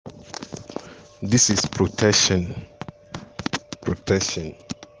This is protection. Protection.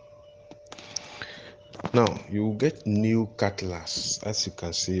 Now you will get new cutlass, as you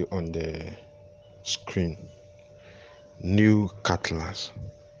can see on the screen. New cutlass,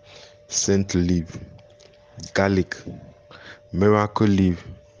 scent leaf, garlic, miracle leaf,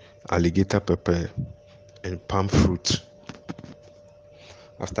 alligator pepper, and palm fruit.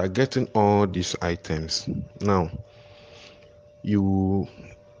 After getting all these items, now you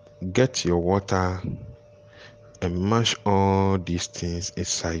get your water and mash all these things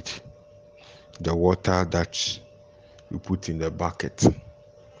inside the water that you put in the bucket.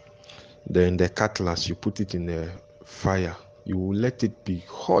 Then the cutlass, you put it in the fire. You will let it be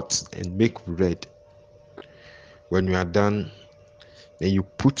hot and make red. When you are done, then you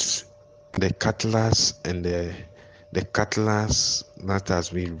put the cutlass and the cutlass that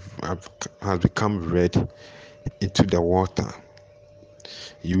has become red into the water.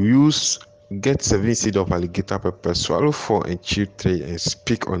 You get 7 seeds of alligator pepper, swallow 4 and chew 3, and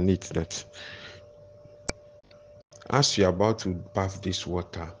speak on it that as you are about to bath this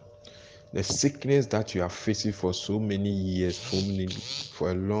water, the sickness that you are facing for so many years, for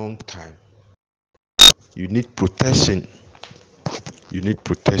a long time, you need protection. You need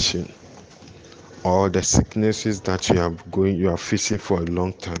protection. All the sicknesses that you are facing for a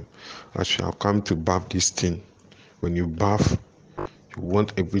long time, as you have come to bath this thing. When you bath, you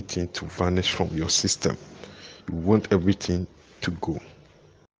want everything to vanish from your system. You want everything to go.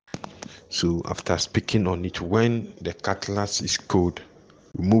 So after speaking on it, when the cutlass is cold,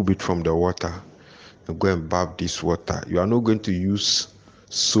 remove it from the water and go and bath this water. You are not going to use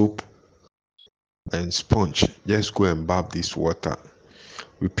soap and sponge. Just go and bath this water.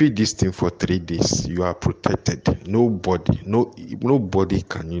 Repeat this thing for 3 days. You are protected. Nobody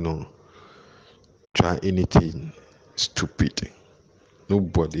can, try anything stupid.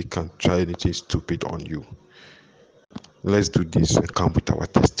 Nobody can try anything stupid on you. Let's do this and come with our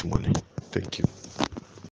testimony. Thank you.